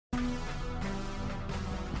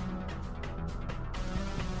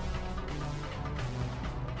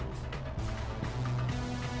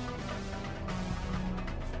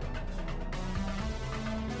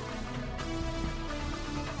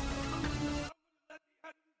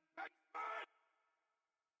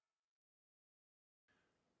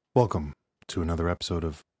Welcome to another episode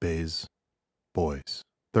of Bays Boys.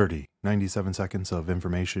 97 seconds of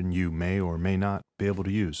information you may or may not be able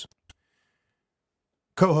to use.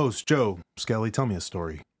 Co-host Joe Skelly, tell me a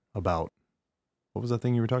story about, what was that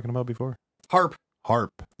thing you were talking about before? HARP.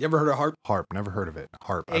 HARP. You ever heard of HARP? HARP, never heard of it.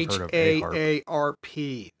 HARP, I've heard of a HARP.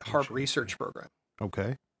 H-A-A-R-P, HARP Research Program.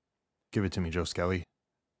 Okay. Give it to me, Joe Skelly.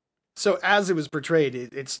 So as it was portrayed,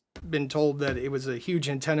 it's been told that it was a huge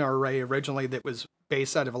antenna array originally that was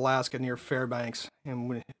based out of Alaska near Fairbanks. And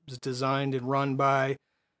when it was designed and run by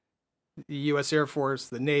the U.S. Air Force,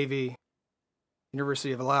 the Navy,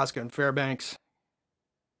 University of Alaska and Fairbanks,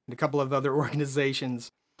 and a couple of other organizations.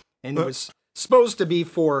 And it was supposed to be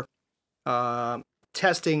for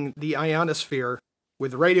testing the ionosphere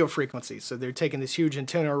with radio frequencies. So they're taking this huge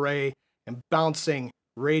antenna array and bouncing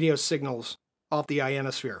radio signals off the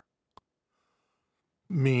ionosphere.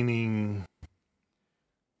 Meaning,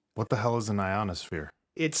 what the hell is an ionosphere?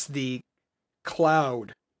 It's the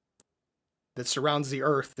cloud that surrounds the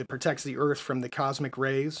Earth, that protects the Earth from the cosmic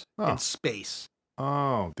rays and space.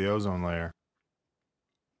 Oh, the ozone layer.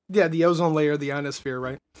 Yeah, the ozone layer, the ionosphere,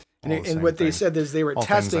 right? And what they said is they were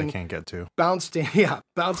testing, I can't get to.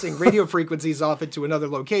 bouncing radio frequencies off it to another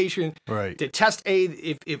location, right, to test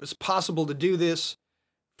if it was possible to do this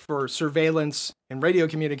for surveillance and radio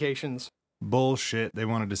communications. Bullshit. They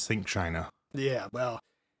wanted to sink China. Yeah, well,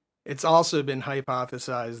 it's also been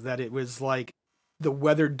hypothesized that it was like the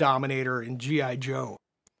weather dominator in G.I. Joe,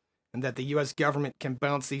 and that the U.S. government can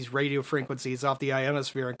bounce these radio frequencies off the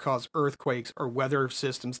ionosphere and cause earthquakes or weather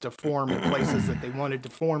systems to form in places that they wanted to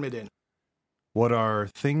form it in. What are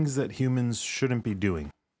things that humans shouldn't be doing?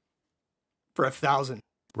 For 1,000.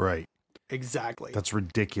 Right. Exactly. That's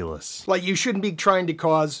ridiculous. Like, you shouldn't be trying to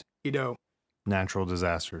cause, natural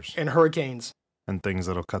disasters. And hurricanes. And things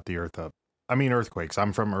that'll cut the earth up. I mean, earthquakes.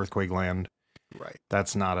 I'm from earthquake land. Right.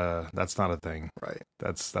 That's not a thing. Right.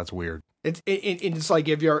 That's weird. It's like,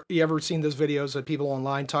 have you ever seen those videos of people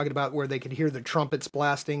online talking about where they could hear the trumpets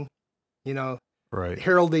blasting, right,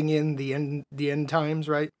 heralding in the end times,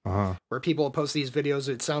 right? Uh-huh. Where people post these videos,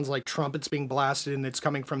 it sounds like trumpets being blasted and it's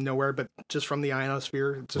coming from nowhere, but just from the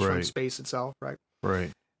ionosphere, just from space itself, right?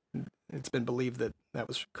 Right. It's been believed that that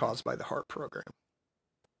was caused by the HARP program.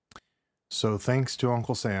 So thanks to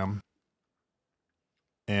Uncle Sam,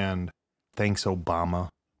 and thanks Obama.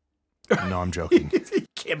 No, I'm joking. You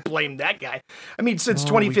can't blame that guy. I mean, since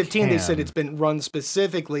 2015, they said it's been run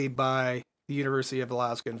specifically by the University of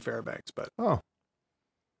Alaska and Fairbanks. But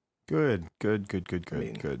good. I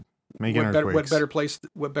mean, good. Making what better place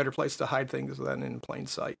to hide things than in plain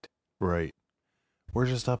sight? Right. We're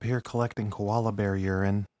just up here collecting koala bear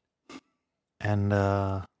urine, and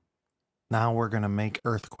now we're gonna make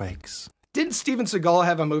earthquakes. Didn't Steven Seagal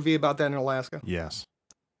have a movie about that in Alaska? Yes.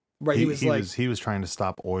 Right. He was trying to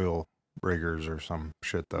stop oil riggers or some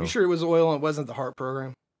shit, though. You sure it was oil and it wasn't the HARP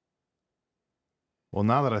program? Well,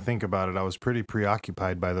 now that I think about it, I was pretty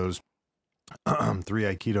preoccupied by those 3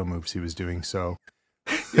 Aikido moves he was doing. So,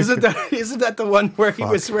 isn't that the one where he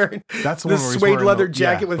was wearing the suede leather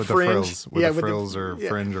jacket with fringe? With the frills or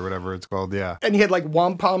fringe or whatever it's called. Yeah, and he had like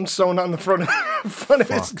wampum sewn on the front of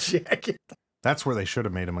his jacket. That's where they should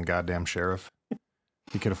have made him a goddamn sheriff.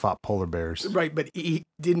 He could have fought polar bears. Right, but he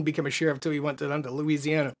didn't become a sheriff till he went down to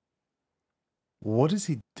Louisiana. What is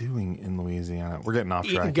he doing in Louisiana? We're getting off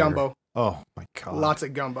track. Eating gumbo. Here. Oh, my God. Lots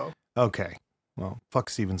of gumbo. Okay. Well, fuck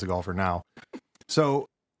Steven Seagal for now. So,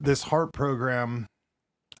 this HARP program,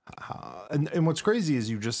 and what's crazy is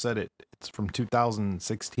you just said it's from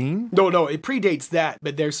 2016? No, it predates that,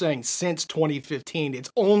 but they're saying since 2015,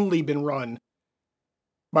 it's only been run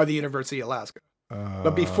by the University of Alaska.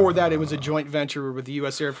 But before that, it was a joint venture with the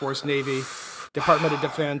U.S. Air Force, Navy, Department of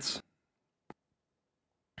Defense,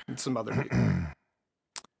 and some other people.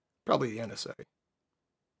 Probably the NSA.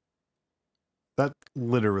 That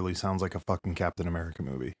literally sounds like a fucking Captain America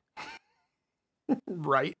movie.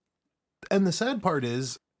 Right. And the sad part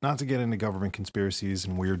is, not to get into government conspiracies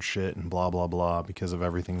and weird shit and blah, blah, blah, because of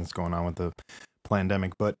everything that's going on with the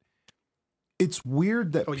pandemic, but it's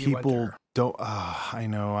weird that people don't... I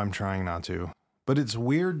know, I'm trying not to. But it's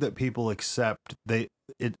weird that people accept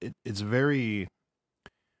it's very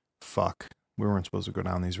fuck. We weren't supposed to go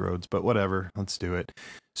down these roads, but whatever. Let's do it.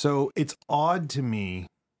 So it's odd to me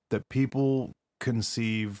that people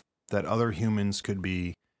conceive that other humans could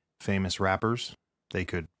be famous rappers. They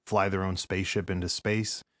could fly their own spaceship into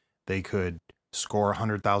space. They could score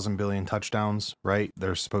 100,000 billion touchdowns, right?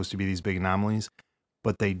 They're supposed to be these big anomalies.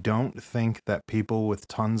 But they don't think that people with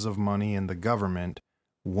tons of money in the government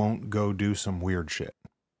won't go do some weird shit.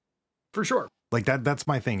 For sure. Like that's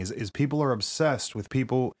my thing is people are obsessed with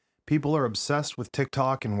people people are obsessed with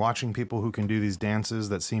TikTok and watching people who can do these dances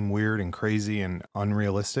that seem weird and crazy and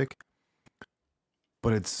unrealistic.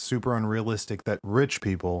 But it's super unrealistic that rich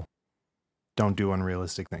people don't do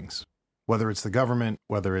unrealistic things. Whether it's the government,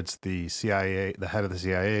 whether it's the CIA, the head of the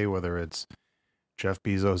CIA, whether it's Jeff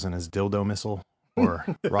Bezos and his dildo missile or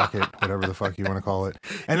rocket, whatever the fuck you want to call it.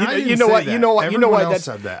 And you know what? Else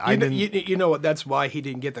said that. You know what? That's why he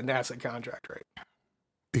didn't get the NASA contract, right?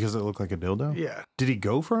 Because it looked like a dildo? Yeah. Did he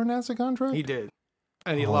go for a NASA contract? He did.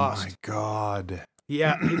 And he lost. Oh my God.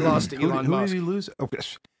 Yeah, he lost to Elon Musk. Who did he lose? Oh,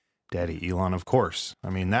 Daddy Elon, of course. I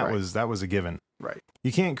mean, that was a given. Right.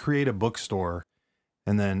 You can't create a bookstore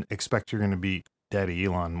and then expect you're going to beat Daddy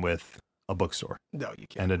Elon with a bookstore. No, you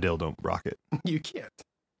can't. And a dildo rocket. You can't.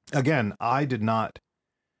 Again, I did not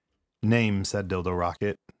name said dildo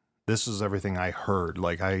rocket. This is everything I heard.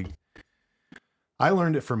 Like I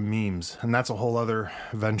learned it from memes, and that's a whole other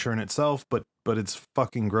venture in itself, but it's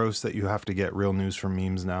fucking gross that you have to get real news from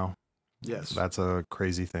memes now. Yes. That's a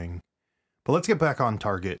crazy thing. But let's get back on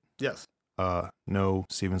target. Yes. No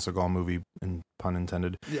Steven Seagal movie, and pun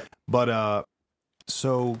intended. Yeah. But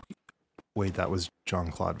so wait, that was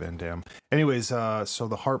Jean-Claude Van Damme. Anyways, so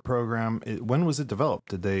the HARP program, when was it developed?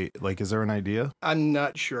 Did they is there an idea? I'm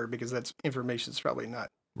not sure because that's information's probably not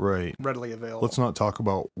right readily available. Let's not talk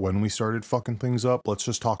about when we started fucking things up. Let's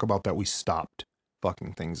just talk about that we stopped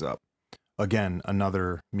fucking things up. Again,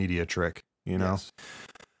 another media trick, you know.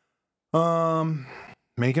 Yes.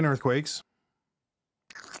 Making earthquakes.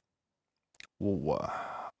 Well,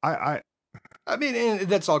 I mean,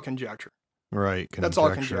 that's all conjecture. Right. That's all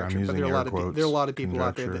conjecture. I'm using but there are a lot of people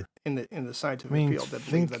out conjecture. there that in the scientific field that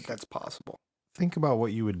believe that that's possible. Think about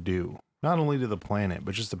what you would do, not only to the planet,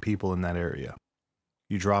 but just the people in that area.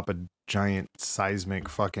 You drop a giant seismic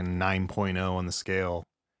fucking 9.0 on the scale,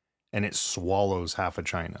 and it swallows half of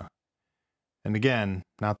China. And again,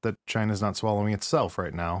 not that China's not swallowing itself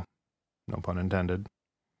right now, no pun intended,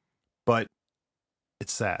 but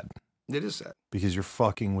it's sad. It is sad. Because you're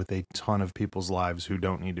fucking with a ton of people's lives who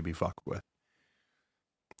don't need to be fucked with.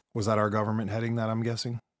 Was that our government heading that, I'm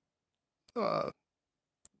guessing?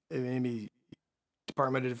 Maybe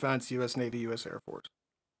Department of Defense, U.S. Navy, U.S. Air Force.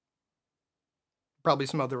 Probably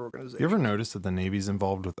some other organization. You ever notice that the Navy's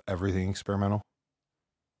involved with everything experimental?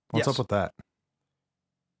 What's up with that?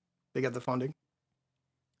 They got the funding.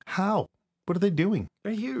 How? What are they doing?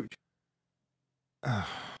 They're huge. I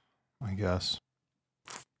guess.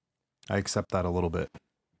 I accept that a little bit.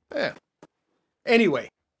 Yeah. Anyway.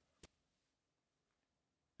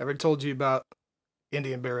 Ever told you about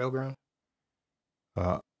Indian burial ground?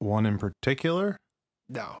 One in particular?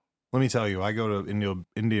 No. Let me tell you, I go to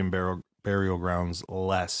Indian burial grounds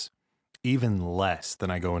even less than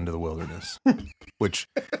I go into the wilderness. Which,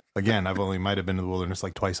 again, might have been to the wilderness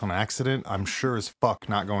like twice on accident. I'm sure as fuck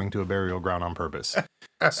not going to a burial ground on purpose.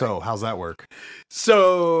 So, how's that work?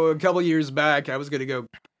 So, a couple years back, I was going to go.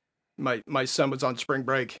 My son was on spring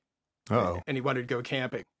break. Uh-oh. And he wanted to go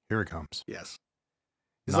camping. Here it comes. Yes.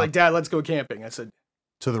 He's like, Dad, let's go camping. I said,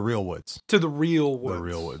 to the real woods. To the real woods. The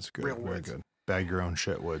real woods. Good. Very good. Bag your own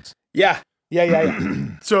shit woods. Yeah.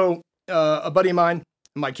 So, a buddy of mine,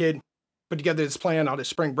 my kid, put together this plan on his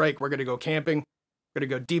spring break. We're going to go camping. We're going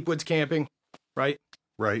to go deep woods camping. Right.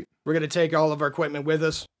 Right. We're going to take all of our equipment with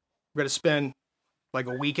us. We're going to spend like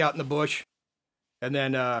a week out in the bush. And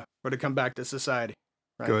then we're going to come back to society.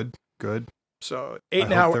 Right? Good. So, I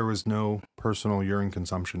hope there was no personal urine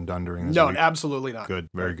consumption done during this week. Absolutely not. Good.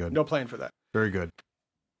 Very good. No plan for that. Very good.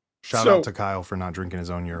 Shout out to Kyle for not drinking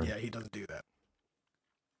his own urine. Yeah, he doesn't do that.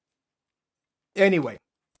 Anyway,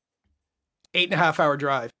 8.5 hour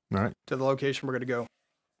drive to the location we're going to go.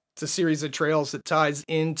 It's a series of trails that ties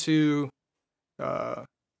into the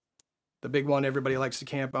big one everybody likes to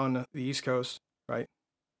camp on the East Coast, right?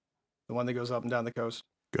 The one that goes up and down the coast.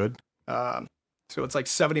 Good. So it's like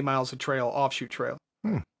 70 miles of trail, offshoot trail.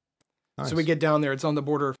 Nice. So we get down there. It's on the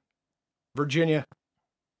border of Virginia,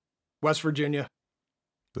 West Virginia.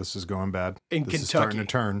 This is going bad. In this Kentucky. Is starting to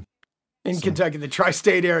turn. Kentucky, the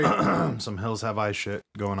tri-state area. Some hills have ice shit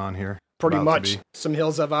going on here. Pretty much. Some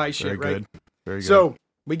hills have ice shit, right? Good. Very good. So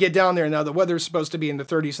we get down there. Now the weather's supposed to be in the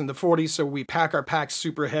 30s and the 40s, so we pack our packs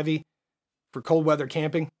super heavy for cold weather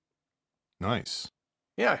camping. Nice.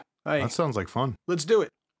 Yeah. That sounds like fun. Let's do it.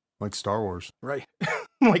 Like Star Wars. Right.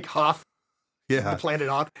 Like Hoth. Yeah. The planet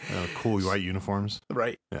Hoth. Cool white uniforms.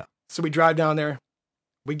 Right. Yeah. So we drive down there.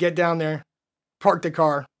 We get down there, park the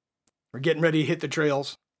car. We're getting ready to hit the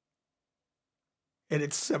trails. And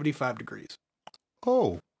it's 75 degrees.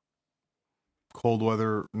 Oh. Cold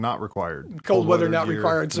weather not required. Cold weather not gear,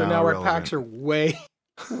 required. So now our packs are way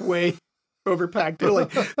overpacked.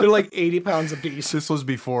 They're like 80 pounds apiece. This was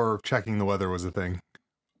before checking the weather was a thing.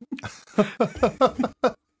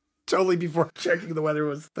 Totally before checking the weather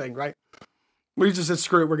was a thing, right? We just said,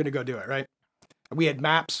 screw it, we're going to go do it, right? We had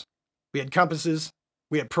maps, we had compasses,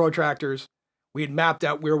 we had protractors. We had mapped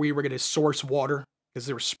out where we were going to source water because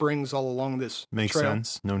there were springs all along this Makes trail.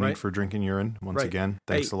 sense. No need for drinking urine. Once again,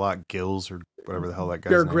 thanks a lot, Gills or whatever the hell that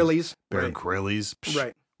guy's Bear name Grylls. is. Bear Grylls.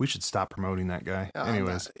 Right. We should stop promoting that guy.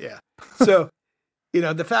 Anyways. Yeah. So,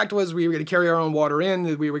 the fact was we were going to carry our own water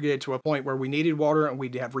in. We were going to get to a point where we needed water and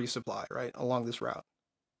we'd have resupply, right, along this route.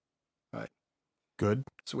 Right. Good.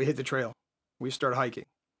 So we hit the trail. We started hiking.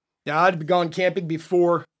 Now, I'd gone camping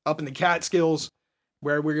before up in the Catskills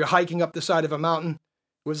where we were hiking up the side of a mountain.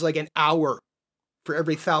 It was like an hour for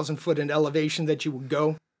every 1,000 foot in elevation that you would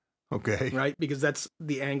go. Okay. Right? Because that's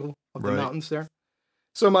the angle of the mountains there.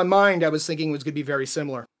 So in my mind, I was thinking it was going to be very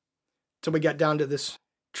similar. Till we got down to this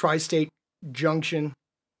tri-state junction.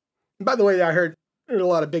 And by the way, I heard there were a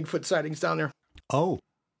lot of Bigfoot sightings down there. Oh.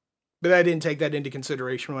 But I didn't take that into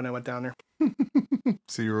consideration when I went down there.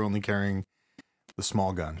 So you were only carrying the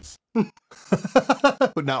small guns.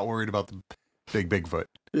 But not worried about the big Bigfoot.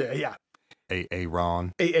 Yeah.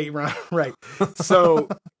 Ron. Ron, right. So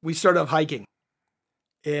we started off hiking.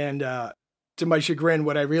 And to my chagrin,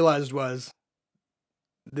 what I realized was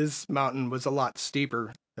this mountain was a lot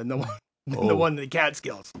steeper than the one in the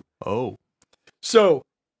Catskills. Oh. So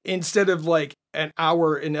instead of like an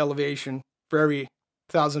hour in elevation for every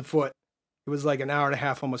 1,000 foot, it was like an hour and a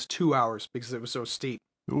half, almost 2 hours because it was so steep.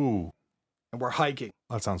 Ooh. And we're hiking.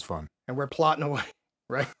 That sounds fun. And we're plotting away,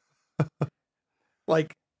 right?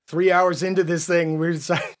 Like 3 hours into this thing, we're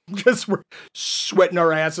sweating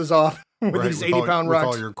our asses off with these 80-pound rocks.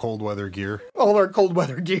 With all your cold weather gear. All our cold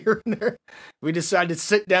weather gear in there. We decided to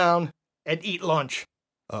sit down and eat lunch.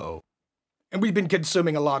 Uh-oh. And we've been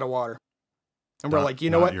consuming a lot of water. And we're like, you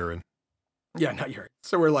know what? Urine. Yeah, not urine.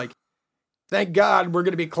 So we're like, thank God we're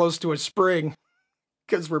going to be close to a spring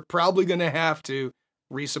because we're probably going to have to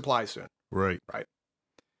resupply soon. Right.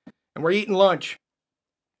 And we're eating lunch.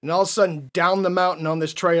 And all of a sudden, down the mountain on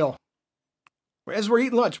this trail, as we're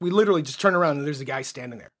eating lunch, we literally just turn around and there's a guy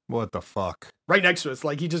standing there. What the fuck? Right next to us.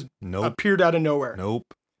 Like he just appeared out of nowhere. Nope.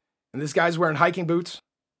 And this guy's wearing hiking boots,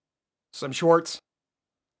 some shorts.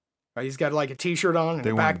 Right, he's got like a t-shirt on and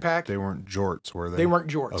a backpack. They weren't jorts, were they? They weren't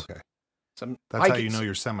jorts. Okay. That's how you know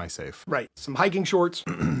you're semi-safe. Right. Some hiking shorts.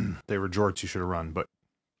 They were jorts, you should have run, but...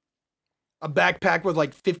 A backpack with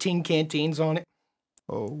like 15 canteens on it.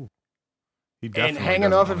 Oh. And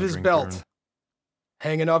hanging off of his belt.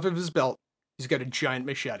 Hanging off of his belt, he's got a giant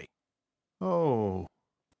machete. Oh.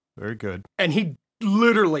 Very good. And he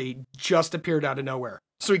literally just appeared out of nowhere.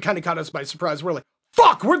 So he kind of caught us by surprise. We're like,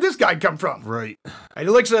 fuck, where'd this guy come from? Right. And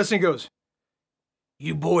he looks at us and he goes,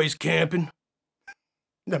 you boys camping?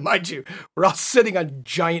 Now, mind you, we're all sitting on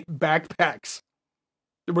giant backpacks.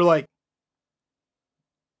 And we're like,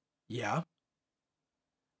 yeah.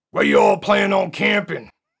 Where you all planning on camping?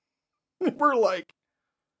 We're like,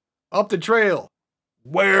 up the trail.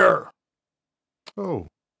 Where? Oh.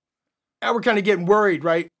 Now we're kind of getting worried,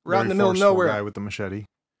 right? We're out in the middle of nowhere. The guy with the machete.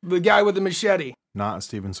 The guy with the machete. Not a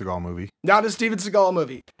Steven Seagal movie. Not a Steven Seagal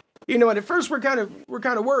movie. You know, and at first we're kind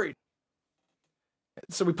of worried.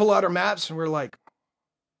 So we pull out our maps and we're like,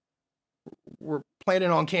 we're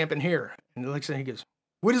planning on camping here. And the next thing he goes,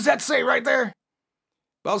 what does that say right there?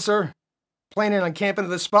 Well, sir, planning on camping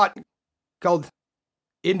at this spot called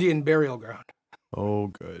Indian Burial Ground. Oh,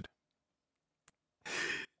 good.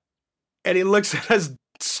 And he looks at us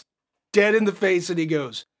dead in the face and he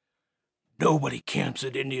goes, nobody camps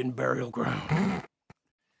at Indian Burial Ground.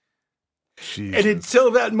 Jesus. And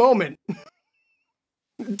until that moment,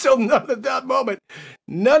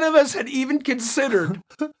 none of us had even considered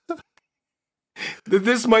that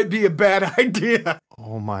this might be a bad idea.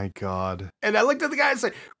 Oh my God. And I looked at the guy and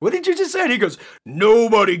said, what did you just say? And he goes,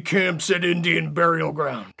 nobody camps at Indian Burial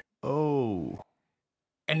Ground. Oh.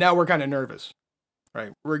 And now we're kind of nervous.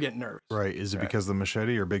 Right? We're getting nervous. Right. Is it because of the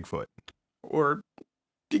machete or Bigfoot? Or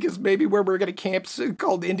because maybe where we're going to camp is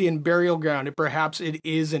called Indian Burial Ground, and perhaps it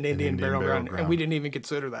is an Indian burial ground, and we didn't even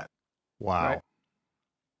consider that. Wow. Right?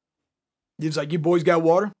 He's like, you boys got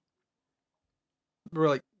water? We're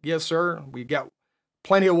like, yes, sir. We got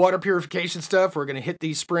plenty of water purification stuff. We're going to hit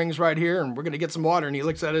these springs right here, and we're going to get some water. And he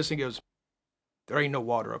looks at us and he goes, there ain't no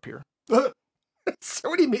water up here. So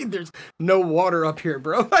what do you mean there's no water up here,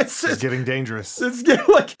 bro? It's getting dangerous. It's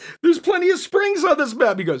getting like, there's plenty of springs on this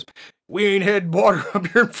map. He goes, we ain't had water up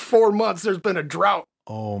here in 4 months. There's been a drought.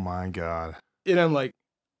 Oh my God. And I'm like,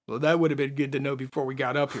 well, that would have been good to know before we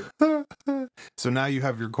got up here. So now you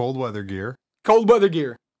have your cold weather gear. Cold weather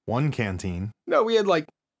gear. One canteen. No, we had like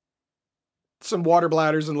some water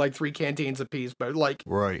bladders and like 3 canteens apiece, but like,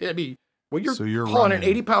 right. I mean, when you're, so you're hauling running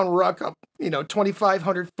an 80-pound ruck up,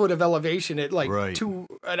 2,500 foot of elevation at like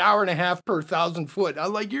an hour and a half per 1,000 foot. I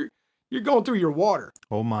like you're going through your water.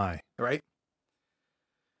 Oh my. Right.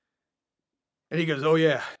 And he goes, "Oh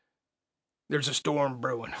yeah, there's a storm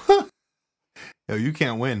brewing." Yo, you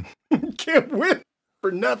can't win. Can't win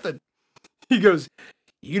for nothing. He goes,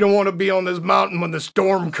 "You don't want to be on this mountain when the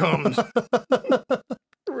storm comes."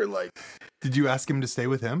 We're like, did you ask him to stay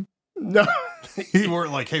with him? No. You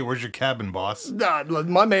weren't like, "Hey, where's your cabin, boss?" Nah,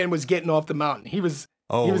 my man was getting off the mountain. He was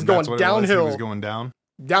going downhill. He was going down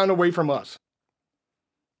away from us.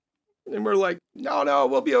 And we're like, no,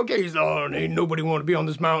 we'll be okay. He's, "Oh, ain't nobody want to be on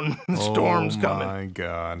this mountain. The storm's coming." Oh my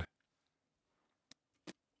God.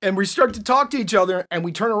 And we start to talk to each other, and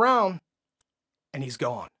we turn around, and he's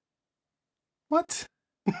gone. What?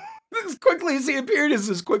 As quickly as he appeared is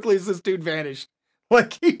as quickly as this dude vanished.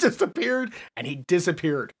 Like, he just appeared, and he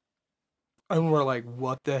disappeared. And we're like,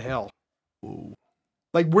 what the hell? Ooh.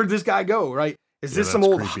 Like, where'd this guy go, right? Is this some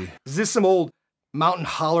old mountain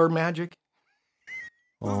holler magic?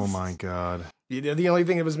 Oh my God. The only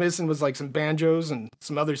thing that was missing was like some banjos and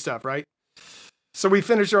some other stuff, right? So we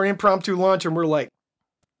finished our impromptu lunch, and we're like,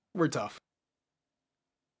 we're tough.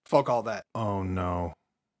 Fuck all that. Oh no.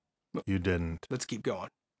 You didn't. Let's keep going.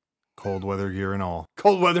 Cold weather gear and all.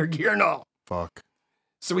 Cold weather gear and all. Fuck.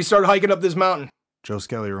 So we started hiking up this mountain. Joe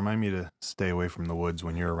Skelly, remind me to stay away from the woods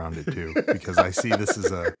when you're around it too, because I see this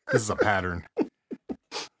is a pattern.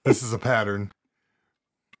 This is a pattern.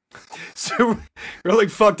 So we're like,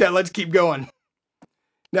 fuck that, let's keep going.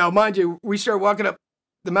 Now, mind you, we start walking up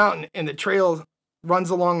the mountain, and the trail runs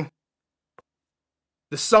along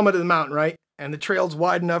the summit of the mountain, right? And the trail's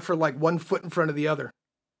wide enough for like 1 foot in front of the other,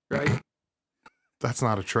 right? That's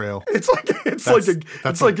not a trail. That's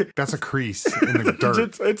a crease in the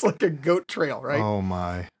dirt. It's like a goat trail, right? Oh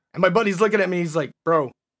my. And my buddy's looking at me, he's like,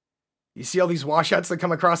 "Bro, you see all these washouts that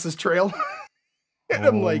come across this trail?" And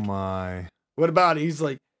I'm like, my. "What about it?" He's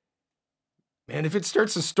like, "Man, if it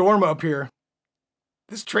starts to storm up here,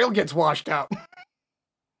 this trail gets washed out."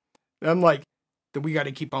 And I'm like, "Then we got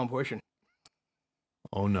to keep on pushing."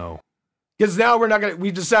 Oh no. Because now we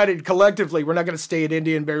decided collectively we're not going to stay at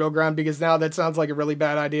Indian Burial Ground, because now that sounds like a really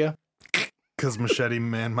bad idea. Because Machete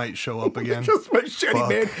Man might show up again. Because Machete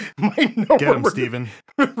Man might know. Get him, Steven.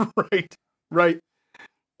 Right.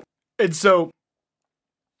 And so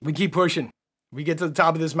we keep pushing. We get to the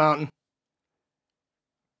top of this mountain.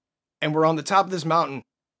 And we're on the top of this mountain,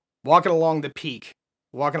 walking along the peak,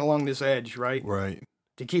 walking along this edge, right? Right.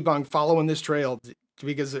 To keep on following this trail,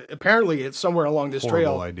 because apparently it's somewhere along this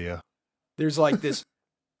trail. Horrible idea. There's like this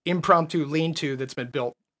impromptu lean-to that's been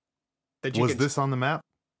built. Was this on the map?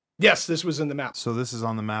 Yes, this was in the map. So this is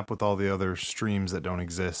on the map with all the other streams that don't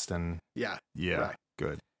exist, and yeah, right.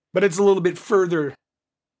 Good. But it's a little bit further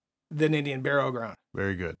than Indian Burial Ground.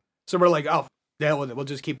 Very good. So we're like, oh, the hell with it. We'll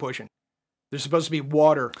just keep pushing. There's supposed to be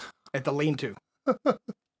water at the lean-to.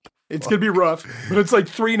 It's gonna be rough, but it's like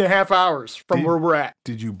 3.5 hours from where we're at.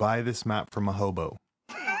 Did you buy this map from a hobo?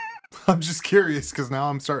 I'm just curious, because now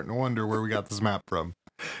I'm starting to wonder where we got this map from.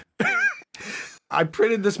 I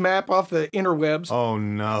printed this map off the interwebs. Oh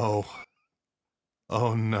no.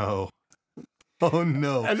 Oh no. Oh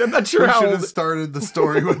no. And I'm not sure how we should have started the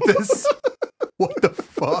story with this. What the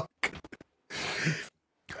fuck?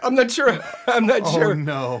 I'm not sure. Oh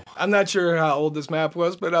no. I'm not sure how old this map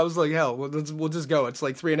was, but I was like, hell, we'll just go. It's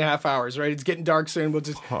like 3.5 hours, right? It's getting dark soon. We'll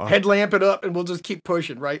just headlamp it up, and we'll just keep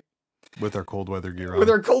pushing, right? With our cold weather gear on. With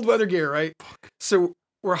our cold weather gear, right? So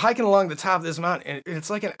we're hiking along the top of this mountain, and it's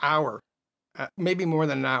like an hour, maybe more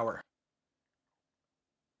than an hour.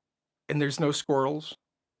 And there's no squirrels.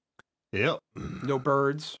 Yep. No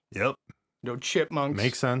birds. Yep. No chipmunks.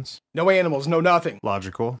 Makes sense. No animals, no nothing.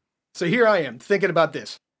 Logical. So here I am thinking about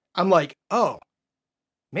this. I'm like, oh,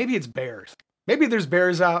 maybe it's bears. Maybe there's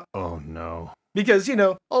bears out. Oh no. Because,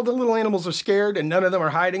 all the little animals are scared and none of them are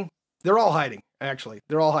hiding. They're all hiding, actually.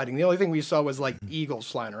 They're all hiding. The only thing we saw was like eagles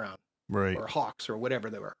flying around. Right. Or hawks or whatever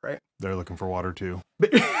they were, right? They're looking for water too.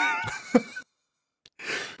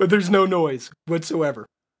 But there's no noise whatsoever.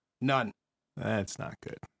 None. That's not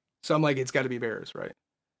good. So I'm like, it's got to be bears, right?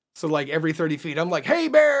 So like every 30 feet, I'm like, hey,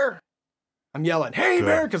 bear. I'm yelling, hey, Good.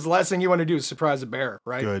 Bear, because the last thing you want to do is surprise a bear,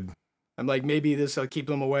 right? Good. I'm like, maybe this will keep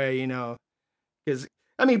them away, because,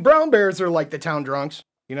 brown bears are like the town drunks,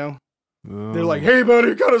 They're like, hey,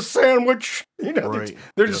 buddy, got a sandwich? Right.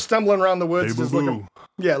 They're just stumbling around the woods, hey, just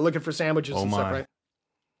looking for sandwiches and stuff, right?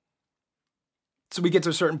 So we get to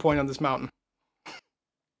a certain point on this mountain,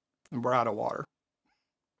 and we're out of water.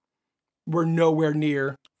 We're nowhere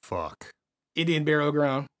near Fuck. Indian burial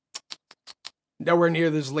ground. Nowhere near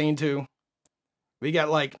this lean-to. We got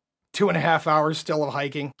like 2.5 hours still of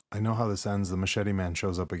hiking. I know how this ends. The Machete Man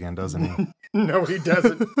shows up again, doesn't he? No, he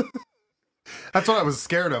doesn't. That's what I was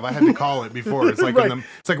scared of. I had to call it before. It's like Right.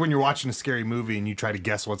 it's like when you're watching a scary movie and you try to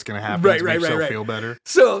guess what's going to happen Right, to right, make yourself right. feel better.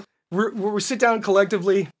 So we sit down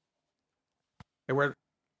collectively, and we're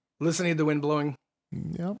listening to the wind blowing.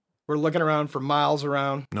 Yep. We're looking around for miles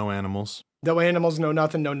around. No animals. No animals, no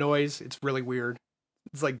nothing, no noise. It's really weird.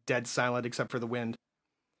 It's like dead silent except for the wind.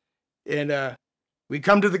 And we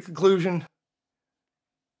come to the conclusion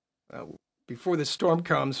before the storm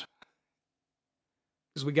comes,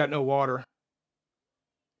 because we got no water,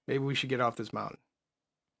 maybe we should get off this mountain.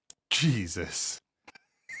 Jesus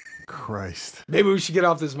Christ. Maybe we should get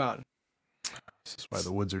off this mountain. This is why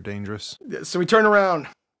the woods are dangerous. So we turn around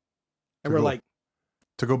and we're like,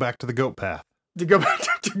 to go back to the goat path. to go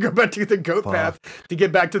back to the goat path to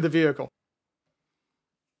get back to the vehicle.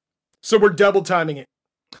 So we're double timing it.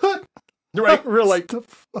 Right? We're like,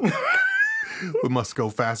 we must go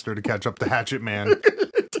faster to catch up to Hatchet Man.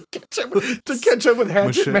 to catch up with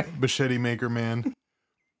Hatchet Man. Machete Maker Man.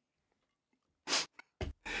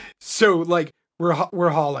 So like we're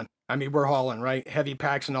hauling. I mean, we're hauling, right? Heavy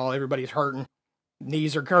packs and all. Everybody's hurting.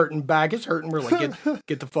 Knees are hurting. Back is hurting. We're like,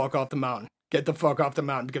 get the fuck off the mountain. Get the fuck off the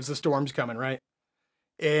mountain because the storm's coming, right?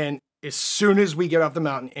 And as soon as we get off the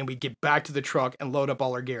mountain and we get back to the truck and load up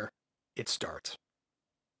all our gear, it starts.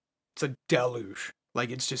 It's a deluge. Like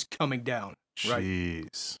it's just coming down, right?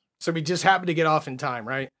 Jeez. So we just happen to get off in time,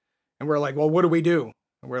 right? And we're like, well, what do we do?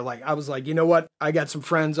 And I was like, you know what? I got some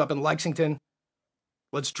friends up in Lexington.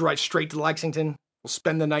 Let's drive straight to Lexington. We'll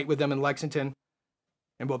spend the night with them in Lexington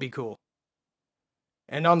and we'll be cool.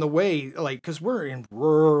 And on the way, like, because we're in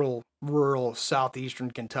rural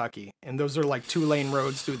southeastern Kentucky, and those are like 2-lane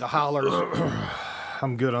roads through the hollers.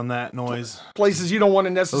 I'm good on that noise. Places you don't want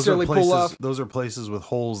to necessarily pull up. Those are places with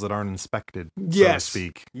holes that aren't inspected, yes. so to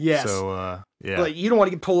speak. Yes. So, yeah. But you don't want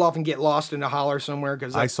to get pulled off and get lost in a holler somewhere.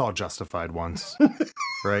 Because I saw Justified once,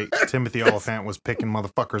 right? Timothy Oliphant was picking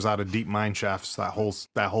motherfuckers out of deep mine shafts. That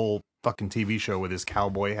whole fucking TV show with his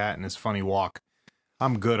cowboy hat and his funny walk.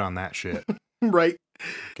 I'm good on that shit. Right.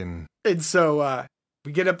 And so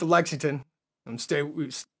we get up to Lexington and we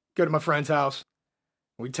go to my friend's house.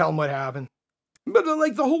 We tell him what happened. But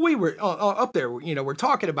like the whole way we're up there, you know, we're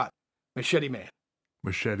talking about Machete Man.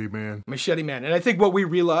 Machete Man. Machete Man. And I think what we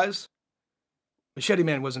realized, Machete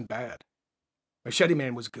Man wasn't bad. Machete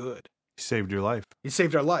Man was good. He saved your life. He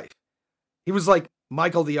saved our life. He was like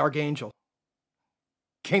Michael the Archangel.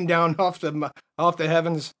 Came down off the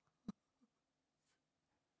heavens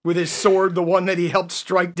with his sword, the one that he helped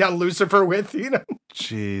strike down Lucifer with, you know.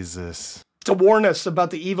 Jesus. To warn us about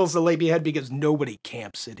the evils that lay ahead, because nobody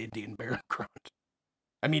camps at Indian burial ground.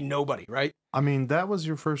 I mean, nobody, right? I mean, that was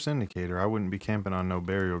your first indicator. I wouldn't be camping on no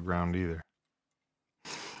burial ground either.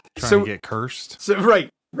 Trying to get cursed. So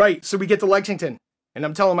right. So we get to Lexington, and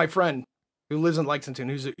I'm telling my friend who lives in Lexington,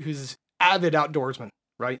 who's an avid outdoorsman,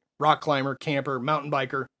 right? Rock climber, camper, mountain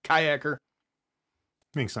biker, kayaker.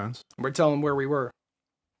 Makes sense. We're telling him where we were.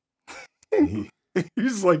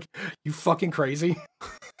 He's like, you fucking crazy?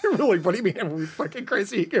 Really, what do you mean? Are we fucking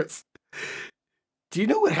crazy? He goes, do you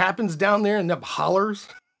know what happens down there in them hollers?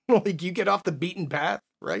 Like, you get off the beaten path,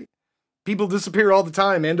 right? People disappear all the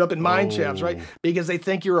time, end up in mine shafts, right? Because they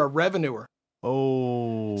think you're a revenuer.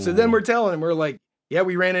 Oh. So then we're telling him, we're like, yeah,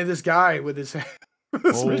 we ran into this guy with his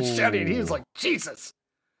machete, and he was like, Jesus.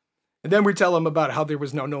 And then we tell him about how there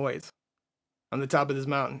was no noise on the top of this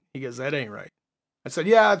mountain. He goes, that ain't right. I said,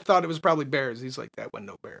 yeah, I thought it was probably bears. He's like, that wasn't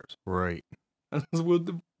no bears. Right. I said, what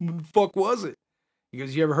the fuck was it? He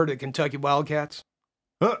goes, you ever heard of Kentucky Wildcats?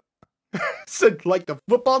 Huh. I said, like the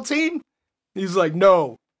football team? He's like,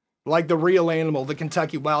 no, like the real animal, the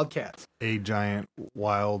Kentucky Wildcats. A giant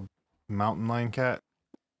wild mountain lion cat?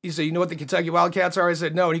 He said, you know what the Kentucky Wildcats are? I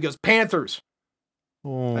said, no. And he goes, Panthers.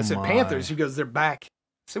 Oh, I said, Panthers. He goes, they're back.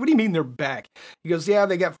 I said, what do you mean they're back? He goes, yeah,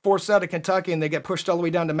 they got forced out of Kentucky and they got pushed all the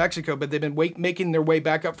way down to Mexico, but they've been making their way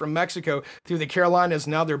back up from Mexico through the Carolinas.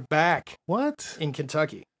 Now they're back. What? In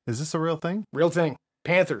Kentucky. Is this a real thing? Real thing.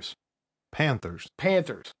 Panthers. Panthers.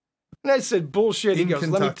 And I said, bullshit. He goes,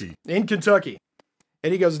 Kentucky. In Kentucky.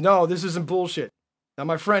 And he goes, no, this isn't bullshit. Now,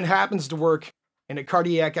 my friend happens to work in a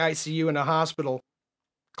cardiac ICU in a hospital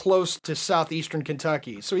close to southeastern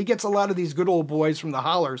Kentucky. So he gets a lot of these good old boys from the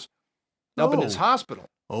hollers up in his hospital.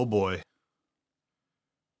 Oh, boy.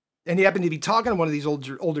 And he happened to be talking to one of these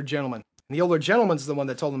older gentlemen. And the older gentleman's the one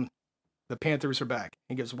that told him the Panthers are back.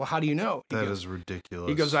 He goes, well, how do you know? That is ridiculous.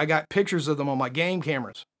 He goes, I got pictures of them on my game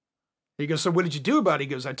cameras. He goes, so what did you do about it? He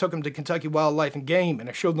goes, I took him to Kentucky Wildlife and Game, and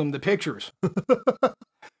I showed them the pictures.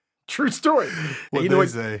 True story. What know they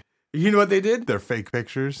say? You know what they did? They're fake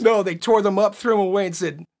pictures? No, they tore them up, threw them away, and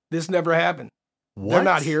said, this never happened. What? They're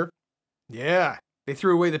not here. Yeah. They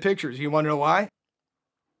threw away the pictures. You want to know why?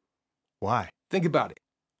 Why? Think about it.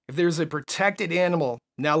 If there's a protected animal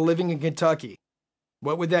now living in Kentucky,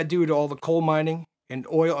 what would that do to all the coal mining and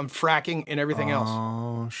oil and fracking and everything else?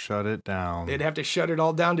 Oh, shut it down. They'd have to shut it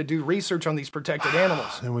all down to do research on these protected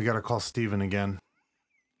animals. And we got to call Steven again.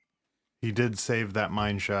 He did save that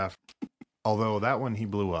mine shaft. Although that one he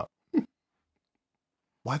blew up.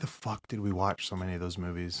 Why the fuck did we watch so many of those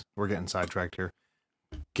movies? We're getting sidetracked here.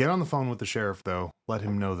 Get on the phone with the sheriff, though. Let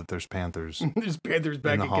him know that there's Panthers. There's Panthers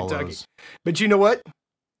back in hollows. Kentucky. But you know what?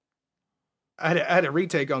 I had a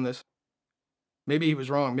retake on this. Maybe he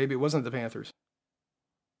was wrong. Maybe it wasn't the Panthers.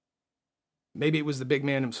 Maybe it was the big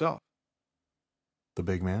man himself. The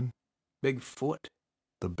big man? Bigfoot.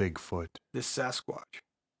 The Bigfoot. The Sasquatch.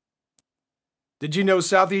 Did you know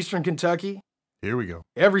southeastern Kentucky, Here we go.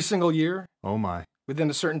 every single year, Oh my. within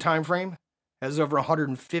a certain time frame, has over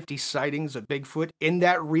 150 sightings of Bigfoot in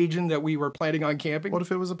that region that we were planning on camping? What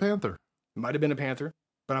if it was a panther? It might have been a panther,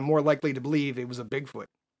 but I'm more likely to believe it was a Bigfoot.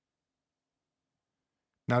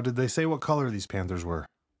 Now, did they say what color these panthers were?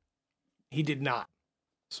 He did not.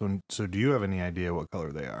 So do you have any idea what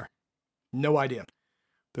color they are? No idea.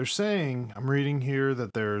 They're saying, I'm reading here,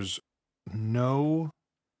 that there's no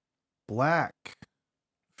black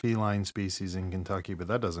feline species in Kentucky, but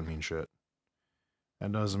that doesn't mean shit.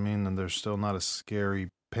 That doesn't mean that there's still not a scary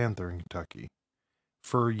panther in Kentucky.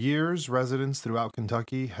 For years, residents throughout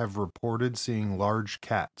Kentucky have reported seeing large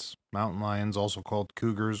cats, mountain lions, also called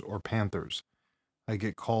cougars or panthers. I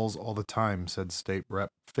get calls all the time, said State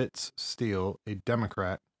Rep Fitz Steele, a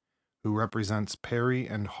Democrat who represents Perry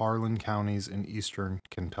and Harlan counties in eastern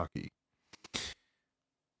Kentucky.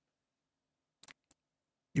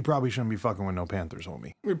 You probably shouldn't be fucking with no panthers,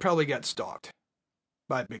 homie. We probably got stalked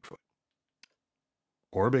by Bigfoot.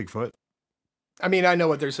 Or Bigfoot. I mean, I know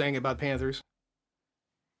what they're saying about panthers,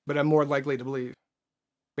 but I'm more likely to believe,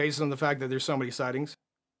 based on the fact that there's so many sightings,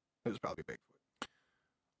 it was probably Bigfoot.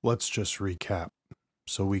 Let's just recap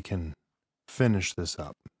so we can finish this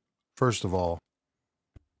up. First of all,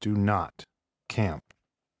 do not camp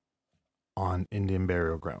on Indian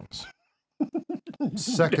burial grounds.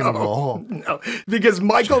 Second of all, no, because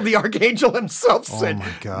Michael the Archangel himself said,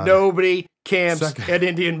 my God. Nobody camps at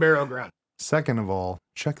Indian burial ground. Second of all,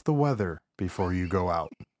 check the weather before you go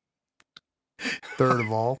out. Third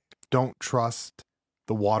of all, don't trust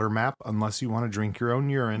the water map unless you want to drink your own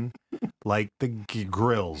urine, like the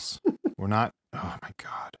grills. We're not, oh my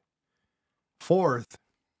God. Fourth,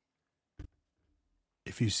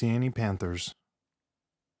 if you see any panthers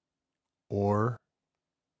or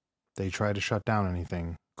they try to shut down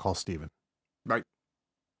anything, call Steven. Right.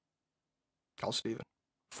 Call Steven.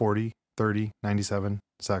 40, 30, 97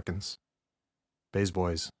 seconds. Bays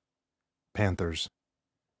Boys, Panthers,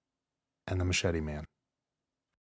 and the Machete Man.